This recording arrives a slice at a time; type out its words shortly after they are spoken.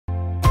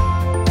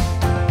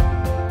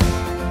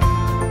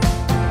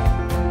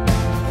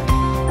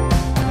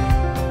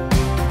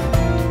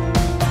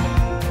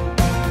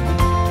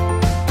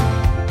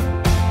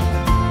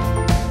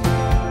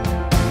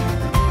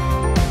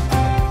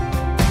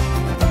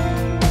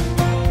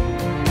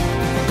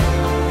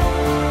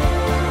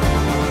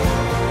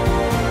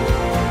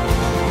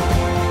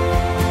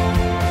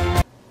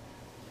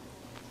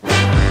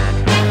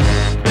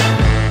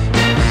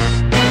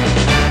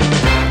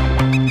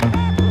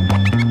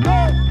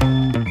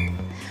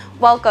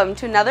Welcome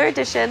to another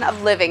edition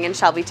of Living in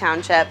Shelby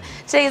Township.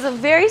 Today is a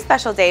very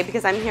special day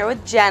because I'm here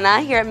with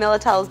Jenna here at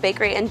Militello's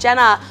Bakery. And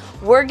Jenna,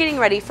 we're getting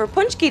ready for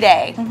Paczki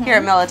Day here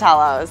at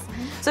Militello's.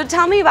 So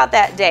tell me about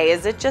that day.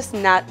 Is it just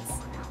nuts?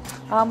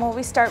 Well,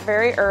 we start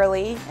very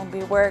early and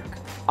we work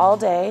all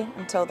day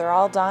until they're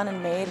all done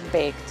and made and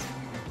baked.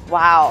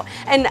 Wow.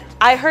 And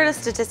I heard a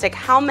statistic.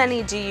 How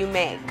many do you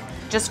make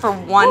just for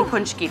one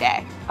Paczki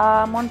Day?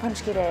 One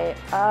Paczki Day.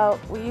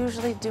 We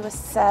usually do a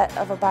set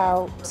of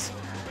about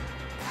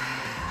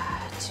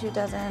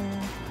 24,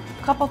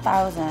 a couple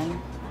thousand.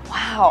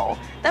 Wow,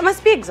 that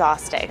must be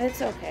exhausting.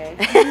 It's okay.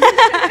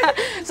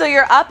 So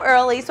you're up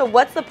early. So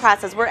what's the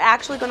process? We're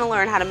actually going to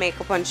learn how to make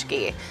a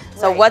Paczki.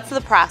 So Right. what's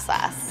the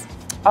process?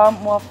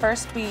 Well,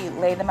 first we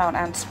lay them out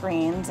on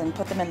screens and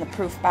put them in the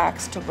proof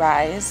box to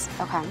rise.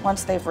 Okay.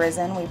 Once they've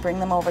risen, we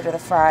bring them over to the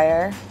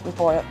fryer. We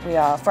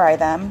fry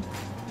them.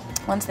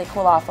 Once they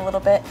cool off a little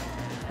bit,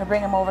 we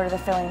bring them over to the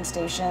filling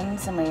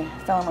stations and we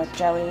fill them with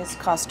jellies,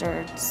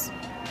 custards,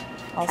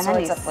 all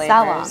sorts of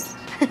flavors.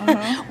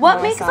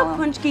 What makes a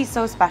Paczki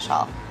so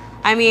special?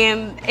 I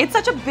mean, it's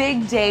such a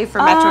big day for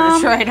Metro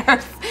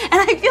Detroiters,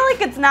 and I feel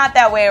like it's not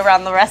that way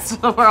around the rest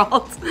of the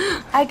world.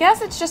 I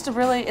guess it's just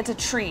it's a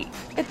treat.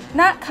 It's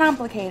not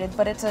complicated,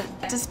 but it's a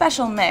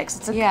special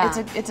mix.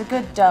 It's a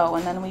good dough,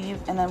 and then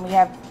we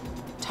have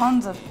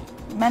tons of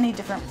many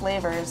different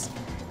flavors,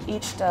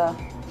 each to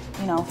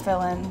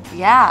fill in.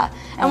 Yeah,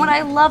 and what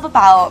I love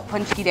about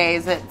Paczki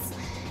Days,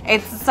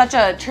 it's such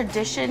a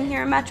tradition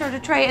here in Metro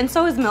Detroit, and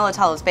so is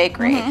Militello's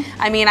Bakery.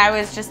 I mean, I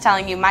was just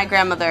telling you, my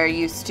grandmother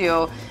used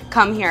to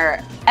come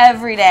here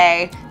every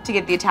day to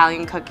get the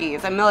Italian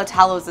cookies, and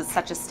Militello's is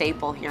such a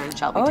staple here in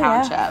Shelby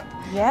Township.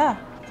 Yeah.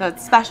 So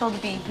it's special to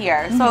be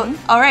here. So,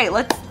 all right,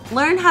 let's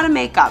learn how to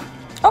make them.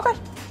 Okay.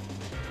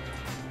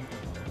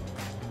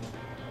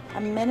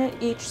 A minute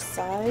each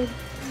side.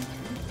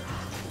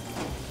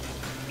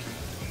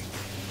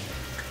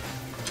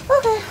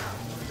 Okay.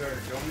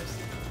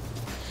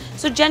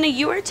 So Jenna,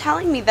 you were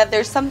telling me that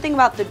there's something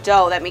about the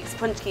dough that makes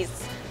Paczkis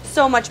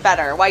so much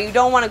better. Why you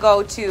don't want to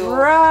go to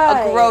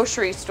a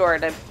grocery store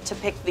to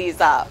pick these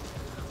up.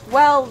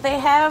 Well, they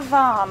have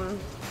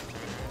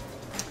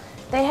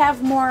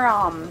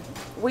more.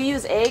 We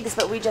use eggs,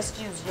 but we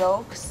just use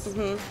yolks,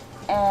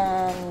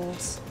 and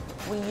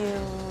we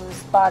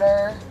use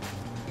butter,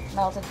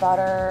 melted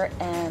butter,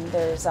 and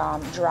there's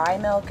dry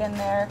milk in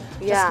there.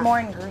 Just more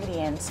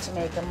ingredients to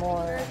make a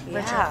more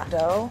richer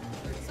dough.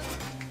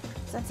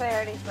 Since I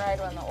already fried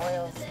one, the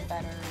oil's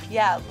better.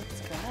 Yeah, it looks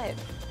good.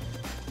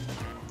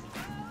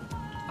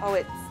 Oh,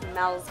 it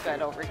smells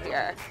good over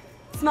here.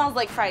 It smells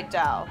like fried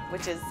dough,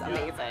 which is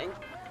amazing.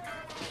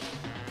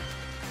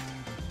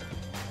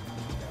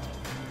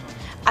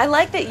 I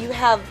like that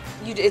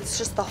it's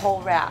just the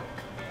whole rack.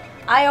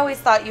 I always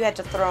thought you had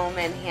to throw them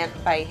in hand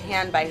by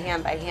hand.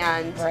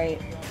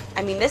 Right.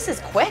 I mean, this is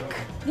quick.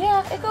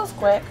 Yeah, it goes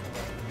quick.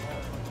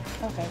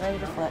 Okay, ready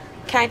to flip.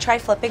 Can I try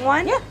flipping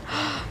one? Yeah.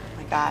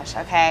 Gosh,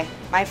 okay.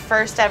 My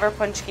first ever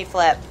Paczki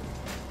flip.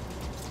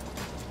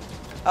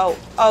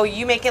 Oh,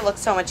 you make it look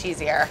so much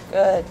easier.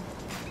 Good.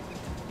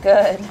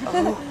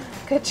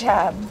 Good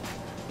job.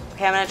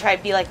 Okay, I'm gonna try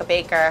to be like a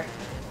baker.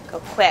 Go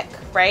quick,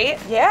 right?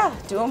 Yeah,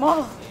 do them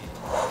all.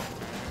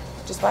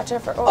 Just watch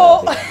out for,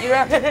 you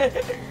don't have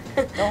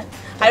to,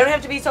 I don't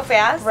have to be so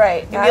fast?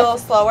 Right. Maybe a little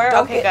slower?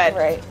 Okay, good.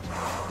 Right.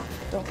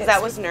 Because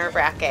that was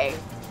nerve-wracking.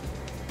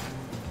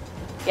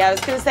 Yeah, I was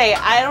gonna say,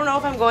 I don't know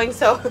if I'm going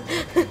so...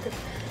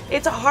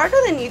 It's harder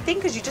than you think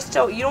because you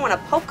don't want to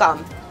poke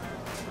them.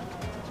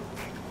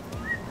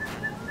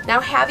 Now,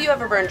 have you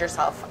ever burned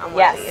yourself on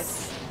one of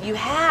these? You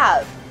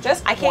have.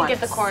 I can't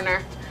get the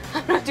corner.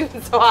 I'm not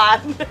doing so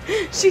hot.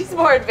 She's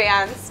more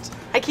advanced.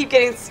 I keep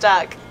getting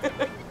stuck.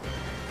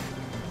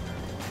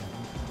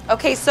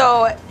 Okay,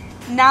 so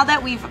now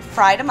that we've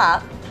fried them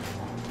up,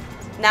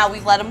 now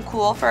we've let them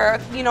cool for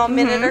a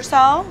minute or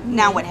so.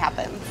 Now what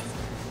happens?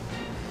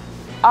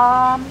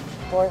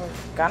 We're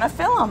gonna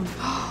fill them.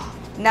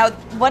 Now,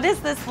 what is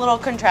this little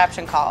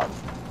contraption called?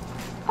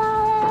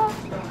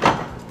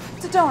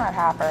 It's a donut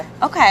hopper.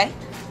 Okay.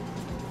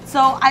 So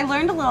I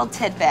learned a little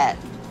tidbit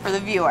for the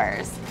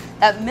viewers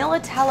that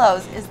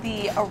Militello's is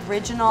the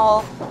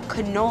original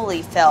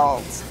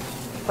cannoli-filled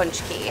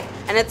Paczki,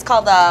 and it's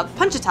called a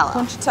Puncatello.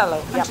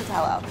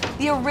 Puncatello.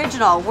 The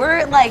original.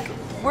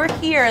 We're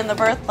here in the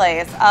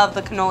birthplace of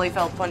the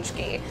cannoli-filled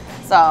Paczki.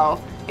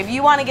 So if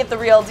you want to get the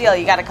real deal,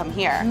 you got to come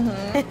here.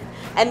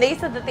 And they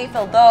said that they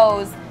fill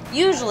those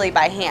usually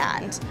by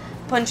hand.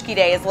 Paczki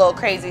Day is a little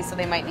crazy, so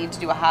they might need to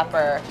do a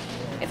hopper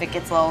if it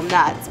gets a little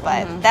nuts,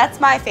 but that's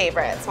my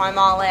favorite, so I'm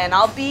all in.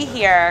 I'll be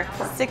here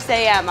 6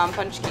 a.m. on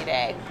Paczki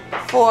Day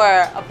for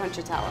a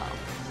Puncatello.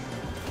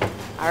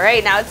 All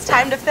right, now it's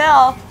time to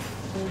fill.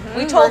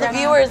 We told the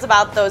viewers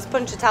about those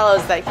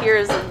Puncatellos that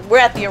we're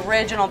at the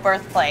original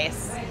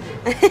birthplace.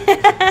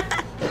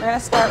 We're gonna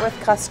start with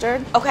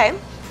custard. Okay.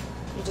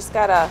 You just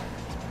gotta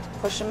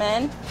push them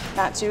in,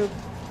 not too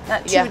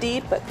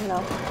deep, but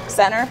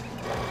center.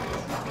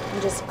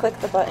 And just click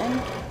the button.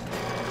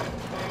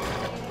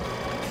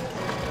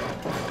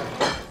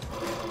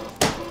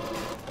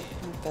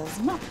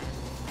 No.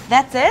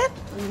 That's it?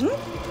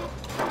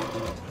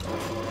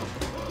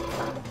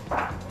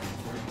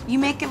 You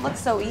make it look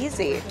so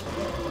easy.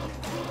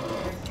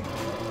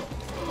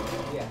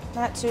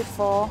 Not too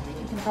full.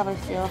 You can probably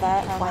feel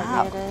that, how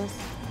heavy it is.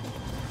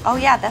 Oh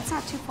yeah, that's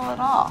not too full at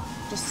all.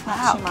 Just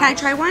not too much. Can I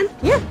try one?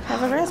 Yeah,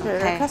 have a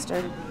raspberry or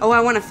custard. Oh,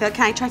 I want to fill.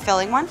 Can I try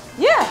filling one?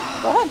 Yeah,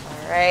 go ahead.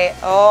 All right.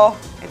 Oh,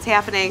 it's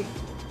happening.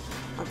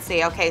 Let's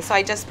see. Okay, so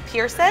I just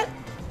pierce it.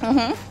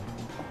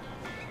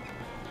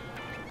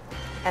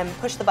 And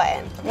push the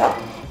button. Yep.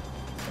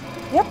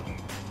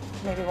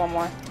 Maybe one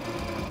more.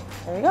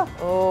 There you go.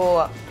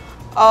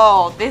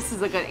 Oh, this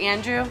is a good,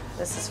 Andrew,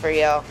 this is for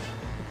you.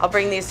 I'll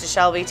bring these to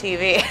Shelby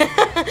TV.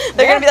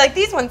 They're gonna be like,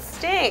 these ones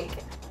stink.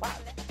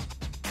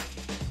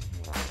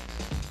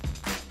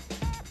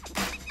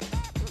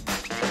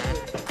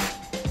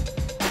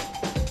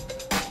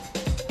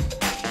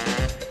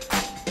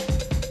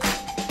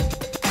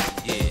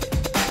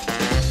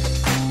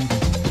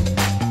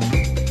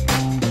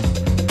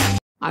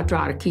 I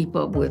try to keep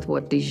up with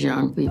what these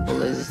young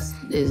people is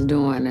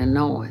doing and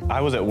knowing.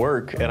 I was at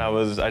work and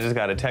I just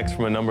got a text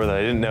from a number that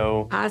I didn't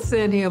know. I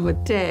sent him a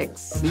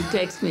text. He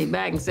texts me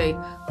back and say,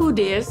 "Who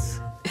dis?"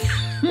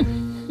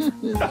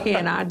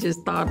 And I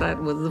just thought that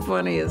was the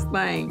funniest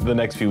thing. The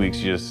next few weeks,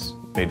 you just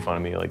made fun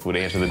of me, like would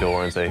answer the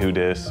door and say, "Who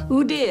dis?"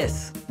 Who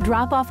dis?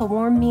 Drop off a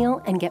warm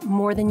meal and get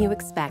more than you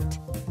expect.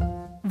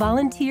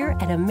 Volunteer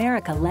at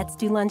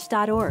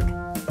americaletsdolunch.org.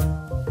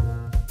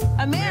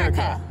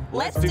 America,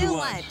 let's do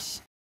lunch.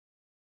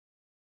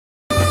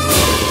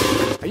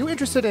 Are you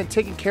interested in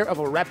taking care of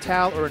a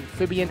reptile or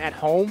amphibian at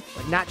home,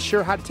 but not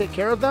sure how to take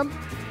care of them?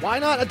 Why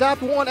not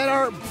adopt one at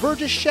our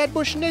Burgess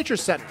Shadbush Nature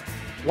Center?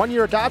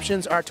 One-year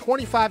adoptions are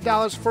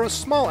 $25 for a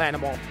small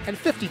animal and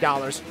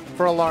 $50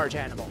 for a large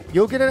animal.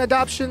 You'll get an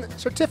adoption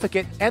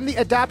certificate, and the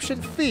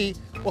adoption fee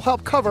will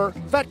help cover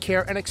vet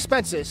care and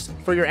expenses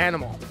for your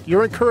animal.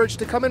 You're encouraged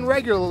to come in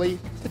regularly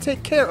to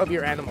take care of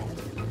your animal.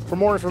 For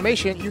more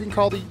information, you can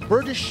call the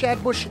Burgess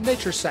Shadbush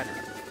Nature Center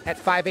at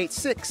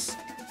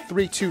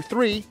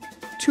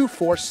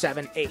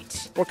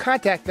 586-323-2478 or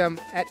contact them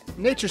at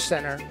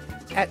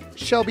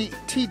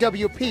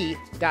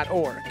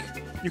naturecenter@shelbytwp.org.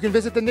 You can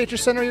visit the Nature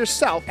Center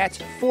yourself at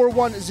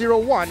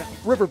 4101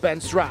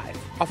 Riverbends Drive,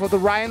 off of the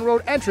Ryan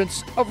Road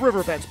entrance of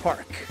Riverbends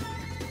Park.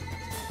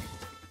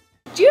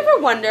 Do you ever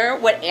wonder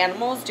what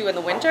animals do in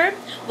the winter?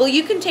 Well,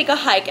 you can take a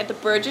hike at the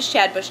Burgess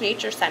Shadbush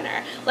Nature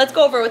Center. Let's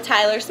go over with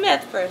Tyler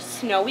Smith for a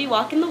snowy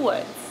walk in the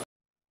woods.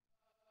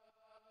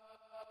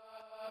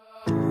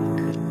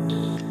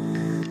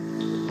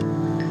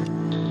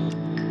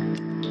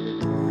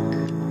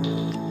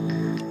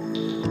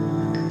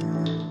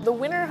 The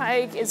winter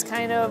hike is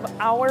kind of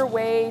our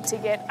way to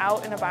get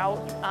out and about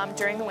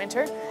during the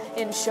winter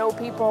and show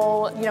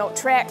people,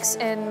 tracks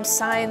and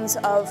signs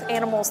of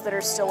animals that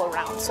are still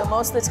around. So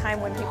most of the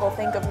time when people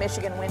think of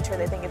Michigan winter,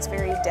 they think it's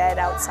very dead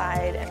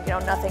outside and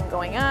nothing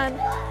going on.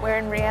 Where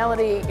in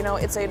reality,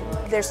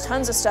 there's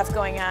tons of stuff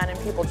going on and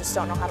people just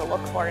don't know how to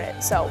look for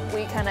it. So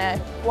we kind of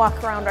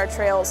walk around our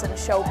trails and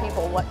show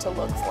people what to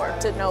look for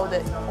to know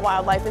that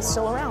wildlife is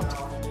still around.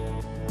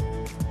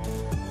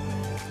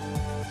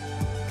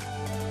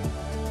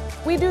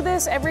 We do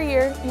this every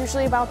year,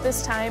 usually about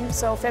this time,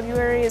 so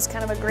February is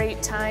kind of a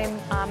great time.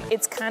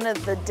 It's kind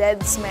of the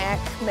dead smack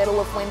middle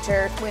of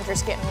winter.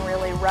 Winter's getting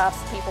really rough.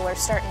 People are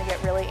starting to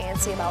get really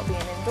antsy about being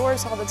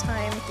indoors all the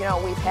time.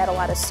 We've had a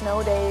lot of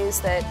snow days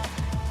that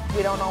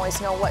we don't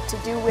always know what to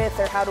do with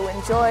or how to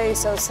enjoy,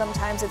 so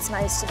sometimes it's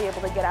nice to be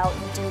able to get out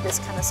and do this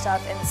kind of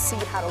stuff and see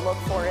how to look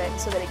for it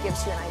so that it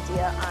gives you an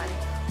idea on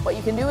what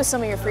you can do with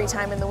some of your free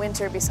time in the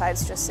winter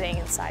besides just staying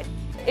inside.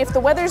 If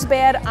the weather's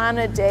bad on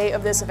a day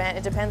of this event,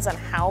 it depends on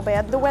how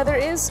bad the weather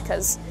is,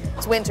 because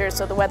it's winter,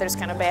 so the weather's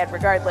kind of bad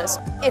regardless.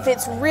 If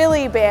it's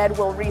really bad,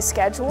 we'll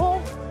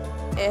reschedule,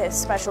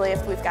 especially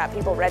if we've got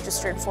people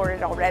registered for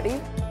it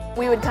already.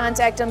 We would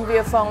contact them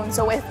via phone,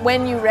 so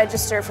when you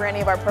register for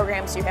any of our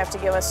programs, you have to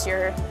give us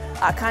your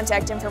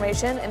contact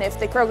information, and if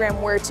the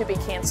program were to be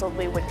canceled,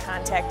 we would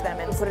contact them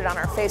and put it on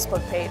our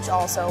Facebook page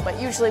also, but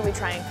usually we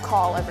try and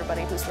call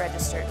everybody who's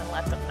registered and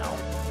let them know.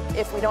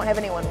 If we don't have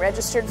anyone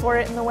registered for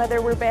it and the weather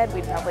were bad,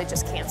 we'd probably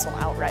just cancel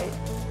outright.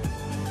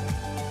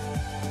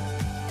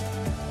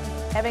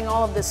 Having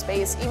all of this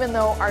space, even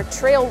though our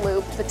trail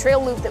loop, the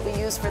trail loop that we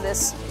use for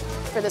this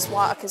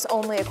walk is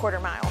only a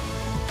quarter mile,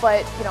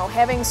 but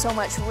having so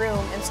much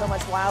room and so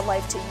much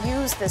wildlife to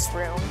use this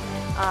room,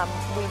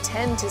 we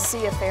tend to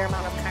see a fair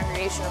amount of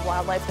congregation of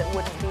wildlife that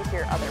wouldn't be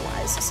here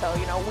otherwise. So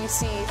we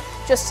see,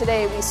 just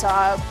today we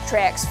saw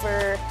tracks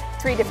for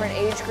 3 different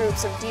age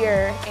groups of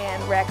deer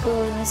and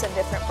raccoons and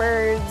different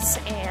birds,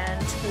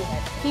 and we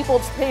had people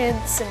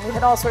prints, and we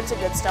had all sorts of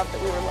good stuff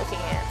that we were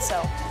looking at.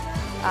 So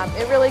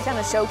it really kind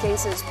of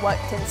showcases what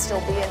can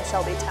still be in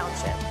Shelby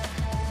Township.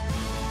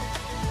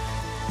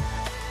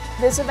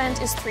 This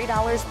event is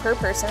 $3 per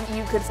person.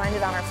 You could find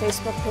it on our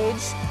Facebook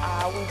page.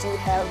 We do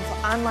have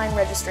online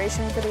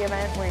registration for the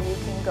event where you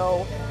can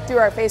go through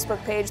our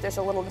Facebook page. There's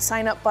a little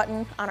sign up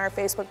button on our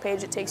Facebook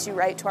page. It takes you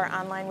right to our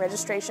online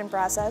registration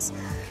process.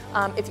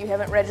 If you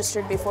haven't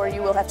registered before,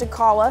 you will have to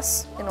call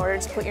us in order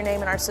to put your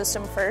name in our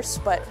system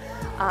first, but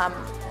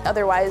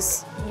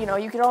otherwise, you know,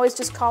 you could always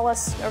just call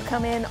us or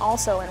come in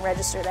also and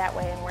register that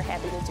way, and we're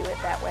happy to do it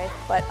that way.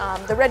 But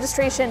the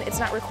registration, it's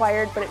not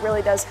required, but it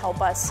really does help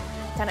us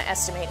kind of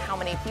estimate how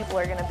many people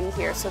are going to be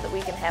here so that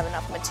we can have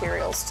enough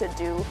materials to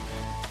do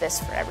this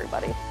for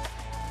everybody.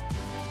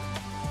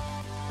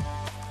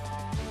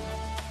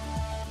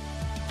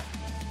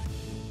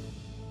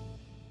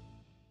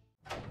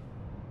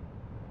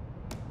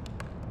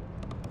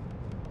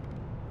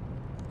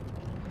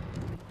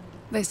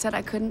 They said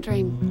I couldn't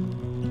dream.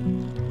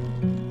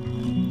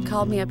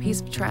 Called me a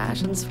piece of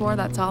trash and swore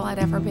that's all I'd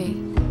ever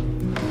be.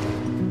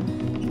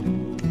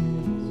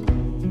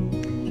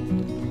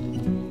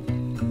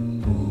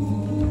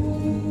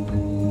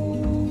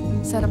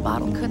 Said a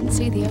bottle couldn't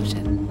see the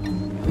ocean.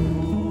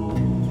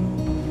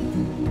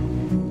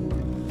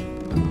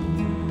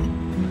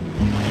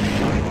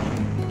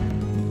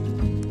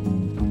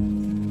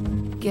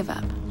 Give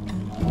up.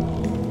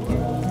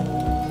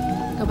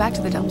 Go back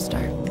to the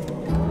dumpster.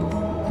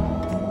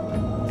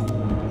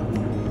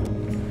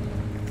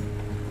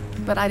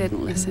 But I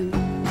didn't listen.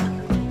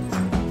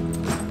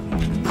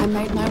 I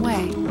made my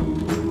way.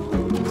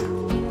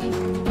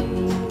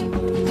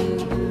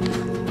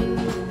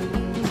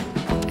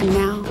 And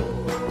now,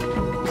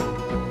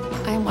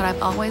 I am what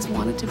I've always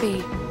wanted to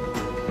be.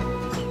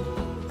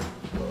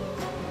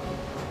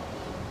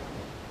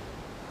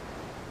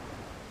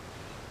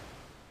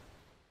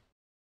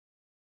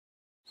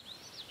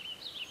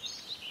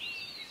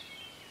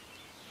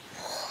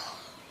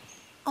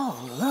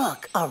 Oh,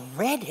 look, a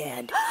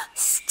redhead.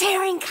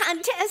 Staring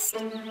contest.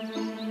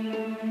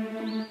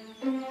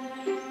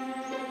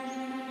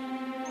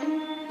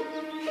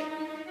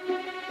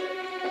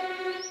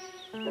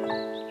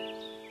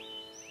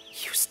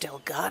 You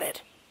still got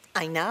it.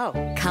 I know.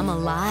 Come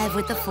alive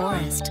with the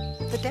forest.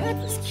 The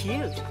dad was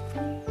cute.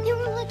 They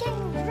were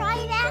looking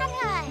right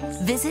at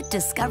us. Visit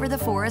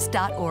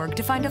discovertheforest.org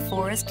to find a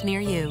forest near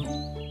you.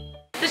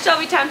 The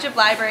Shelby Township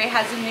Library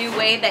has a new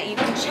way that you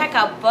can check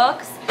out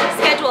books,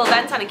 schedule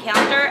events on a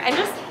calendar, and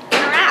just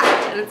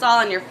interact, and it's all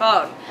on your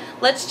phone.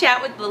 Let's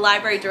chat with the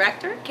library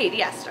director,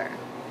 Katie Esther.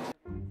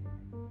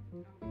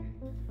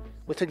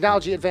 With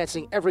technology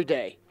advancing every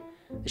day,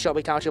 the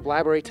Shelby Township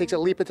Library takes a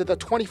leap into the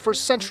 21st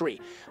century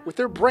with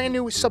their brand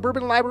new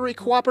Suburban Library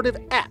Cooperative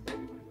app.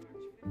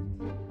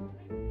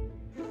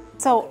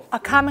 So a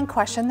common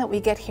question that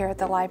we get here at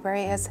the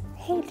library is,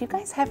 hey, do you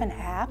guys have an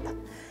app?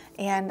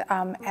 And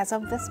as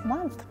of this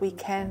month, we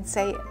can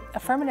say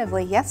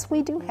affirmatively, yes,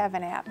 we do have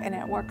an app, and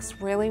it works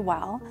really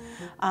well.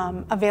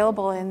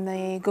 Available in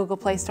the Google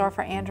Play Store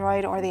for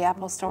Android or the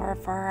Apple Store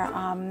for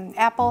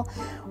Apple,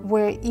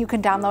 where you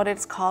can download it.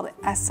 It's called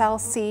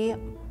SLC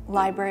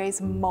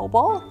Libraries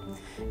Mobile.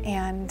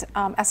 And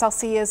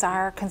SLC is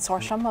our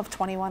consortium of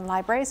 21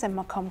 libraries in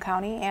Macomb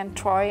County and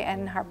Troy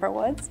and Harper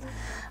Woods.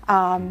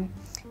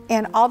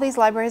 And all these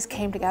libraries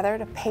came together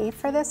to pay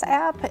for this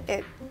app.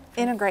 It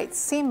integrates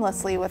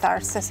seamlessly with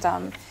our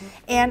system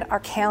and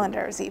our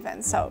calendars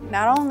even. So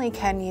not only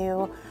can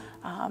you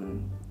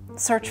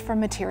search for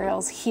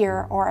materials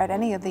here or at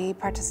any of the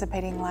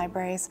participating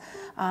libraries,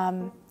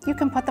 you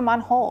can put them on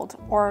hold,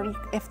 or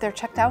if they're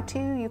checked out to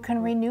you, you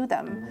can renew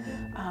them.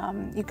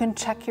 You can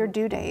check your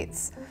due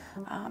dates.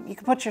 You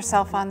can put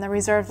yourself on the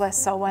reserve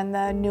list, so when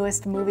the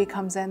newest movie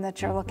comes in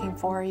that you're looking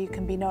for, you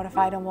can be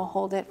notified and we'll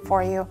hold it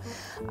for you.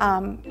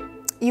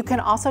 You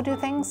can also do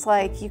things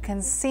like you can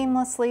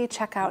seamlessly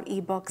check out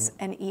ebooks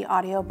and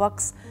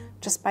e-audiobooks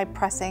just by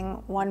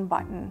pressing one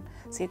button.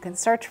 So you can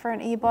search for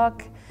an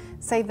ebook,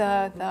 say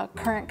the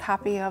current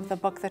copy of the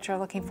book that you're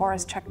looking for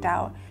is checked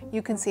out.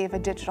 You can see if a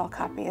digital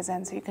copy is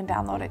in, so you can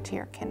download it to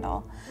your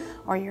Kindle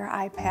or your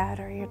iPad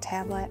or your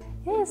tablet.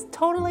 It is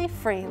totally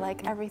free,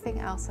 like everything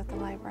else at the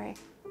library.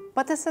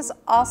 But this is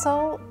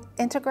also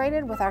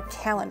integrated with our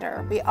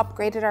calendar. We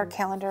upgraded our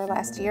calendar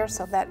last year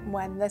so that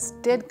when this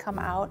did come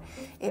out,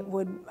 it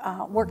would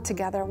work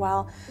together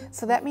well.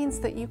 So that means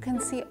that you can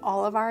see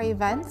all of our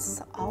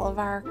events, all of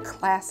our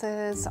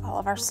classes, all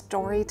of our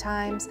story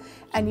times,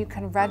 and you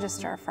can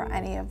register for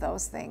any of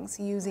those things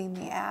using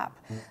the app.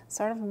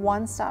 Sort of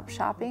one-stop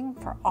shopping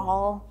for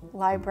all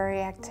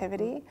library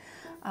activity.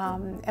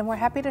 And we're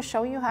happy to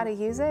show you how to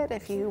use it.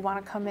 If you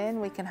want to come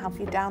in, we can help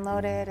you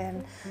download it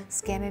and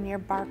scan in your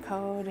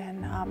barcode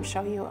and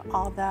show you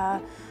all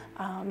the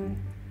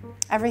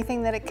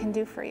everything that it can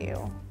do for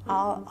you,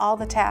 all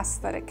the tasks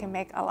that it can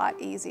make a lot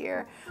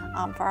easier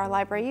for our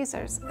library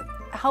users.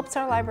 It helps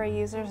our library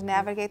users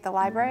navigate the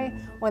library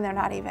when they're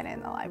not even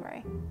in the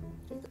library.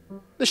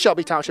 The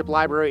Shelby Township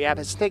Library app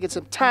has taken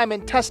some time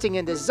in testing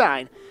and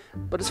design,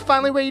 but is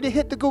finally ready to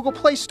hit the Google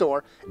Play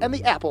Store and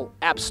the Apple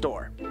App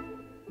Store.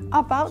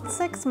 About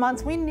 6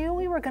 months. We knew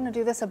we were going to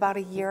do this about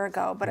a year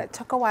ago, but it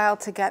took a while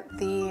to get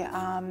the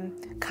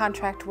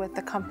contract with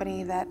the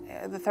company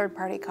the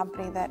third-party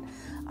company that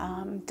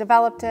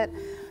developed it.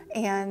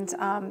 And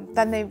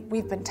then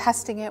we've been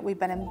testing it. We've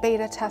been in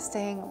beta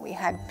testing. We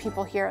had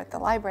people here at the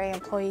library,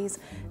 employees,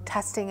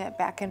 testing it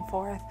back and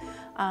forth.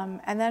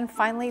 And then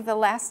finally, the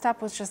last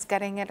step was just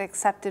getting it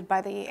accepted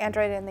by the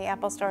Android and the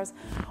Apple stores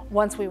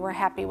once we were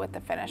happy with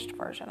the finished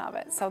version of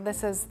it. So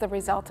this is the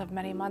result of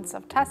many months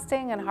of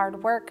testing and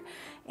hard work,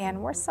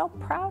 and we're so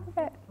proud of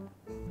it.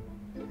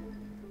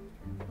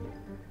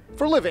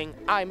 For Living,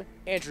 I'm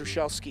Andrew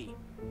Shelsky.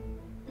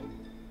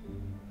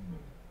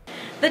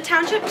 The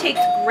township takes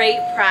great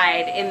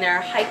pride in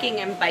their hiking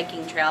and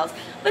biking trails,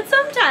 but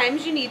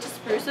sometimes you need to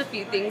spruce a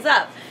few things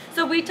up.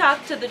 So we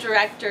talked to the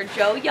director,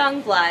 Joe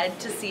Youngblood,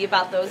 to see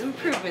about those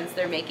improvements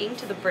they're making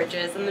to the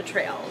bridges and the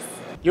trails.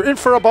 You're in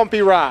for a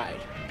bumpy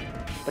ride.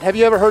 But have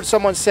you ever heard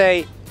someone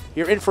say,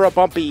 you're in for a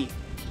bumpy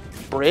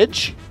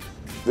bridge?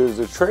 There's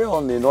a trail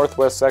in the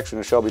northwest section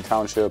of Shelby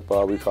Township.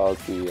 We call it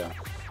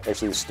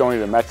actually the Stony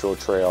to Metro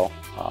Trail,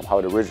 how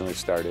it originally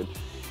started.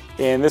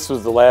 And this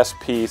was the last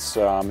piece,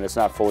 and it's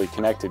not fully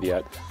connected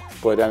yet.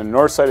 But on the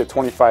north side of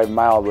 25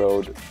 Mile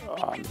Road,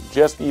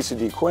 just east of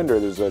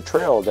DeQuinder, there's a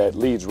trail that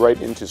leads right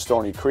into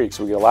Stony Creek.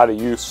 So we get a lot of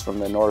use from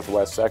the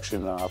northwest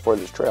section for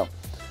this trail.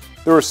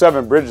 There were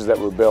 7 bridges that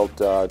were built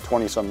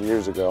 20-some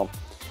years ago.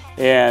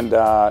 And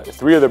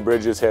 3 of the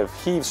bridges have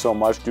heaved so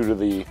much due to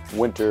the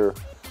winter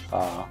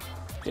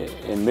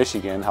in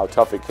Michigan, how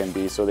tough it can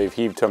be. So they've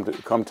heaved to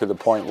come to the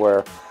point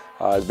where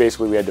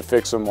basically we had to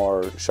fix them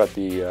or shut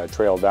the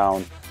trail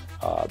down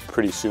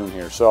pretty soon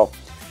here. So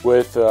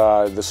with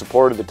the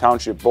support of the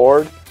Township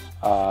Board,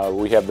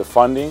 we have the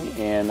funding,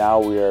 and now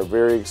we are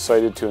very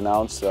excited to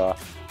announce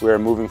we are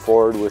moving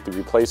forward with the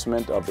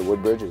replacement of the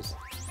wood bridges.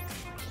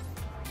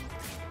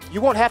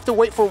 You won't have to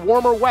wait for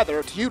warmer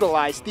weather to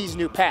utilize these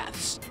new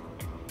paths.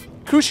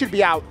 Crews should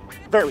be out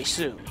very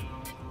soon.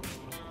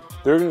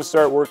 They're going to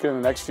start working in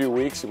the next few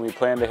weeks, and we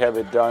plan to have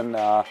it done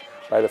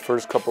by the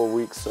first couple of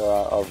weeks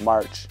of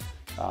March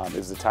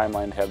is the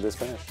timeline to have this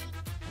finished.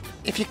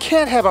 If you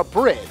can't have a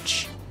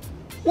bridge,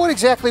 what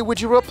exactly would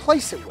you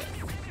replace it with?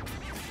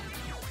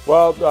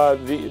 Well,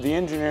 the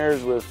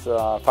engineers with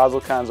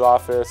Fazil Khan's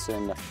office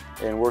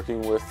and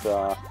working with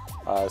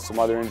some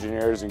other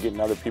engineers and getting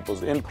other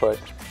people's input,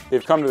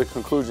 they've come to the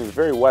conclusion it's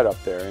very wet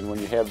up there, and when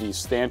you have these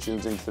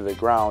stanchions into the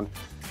ground,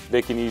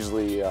 they can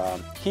easily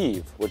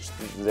heave, which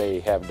they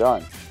have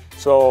done.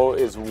 So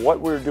what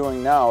we're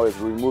doing now is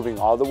removing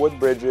all the wood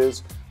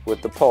bridges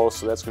with the posts,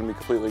 so that's going to be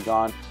completely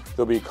gone.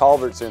 There'll be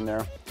culverts in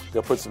there.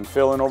 They'll put some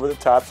fill in over the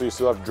top, so you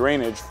still have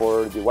drainage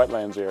for the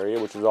wetlands area,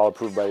 which is all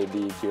approved by the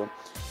DEQ.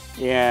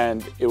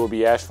 And it will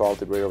be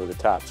asphalted right over the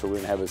top. So we're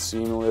going to have a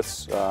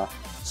seamless,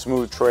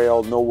 smooth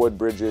trail, no wood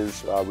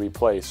bridges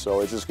replaced.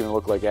 So it's just going to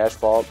look like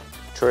asphalt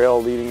trail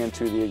leading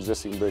into the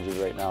existing bridges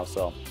right now.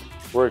 So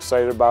we're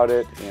excited about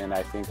it, and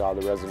I think all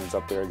the residents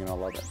up there are going to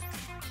love it.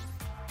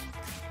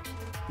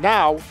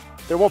 Now,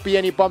 there won't be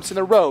any bumps in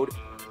the road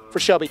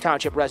for Shelby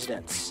Township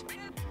residents.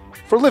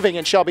 For Living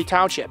in Shelby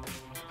Township,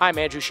 I'm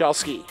Andrew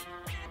Shelsky.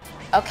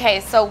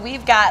 Okay, so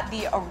we've got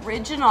the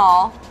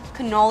original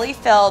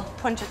cannoli-filled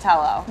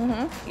puncatello.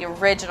 The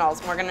originals,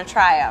 and we're gonna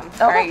try them.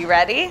 Okay. Are you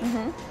ready?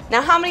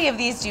 Now, how many of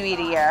these do you eat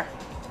a year?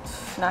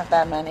 Not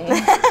that many.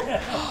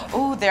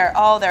 Ooh, they're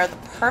the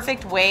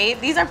perfect weight.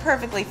 These are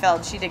perfectly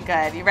filled. She did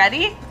good. You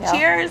ready? Yep.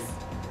 Cheers.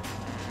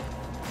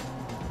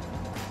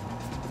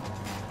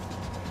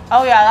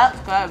 Oh yeah, that's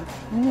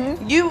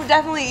good. You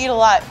definitely eat a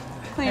lot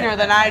cleaner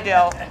than I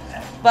do,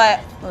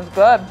 but it's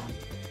good.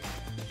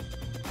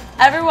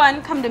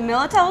 Everyone, come to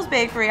Militello's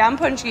Bakery on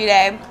Punchki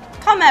Day.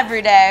 Come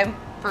every day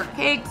for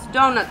cakes,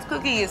 donuts,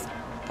 cookies,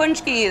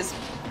 punchkis,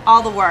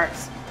 all the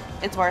works.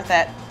 It's worth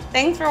it.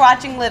 Thanks for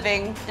watching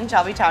Living in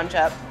Shelby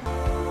Township.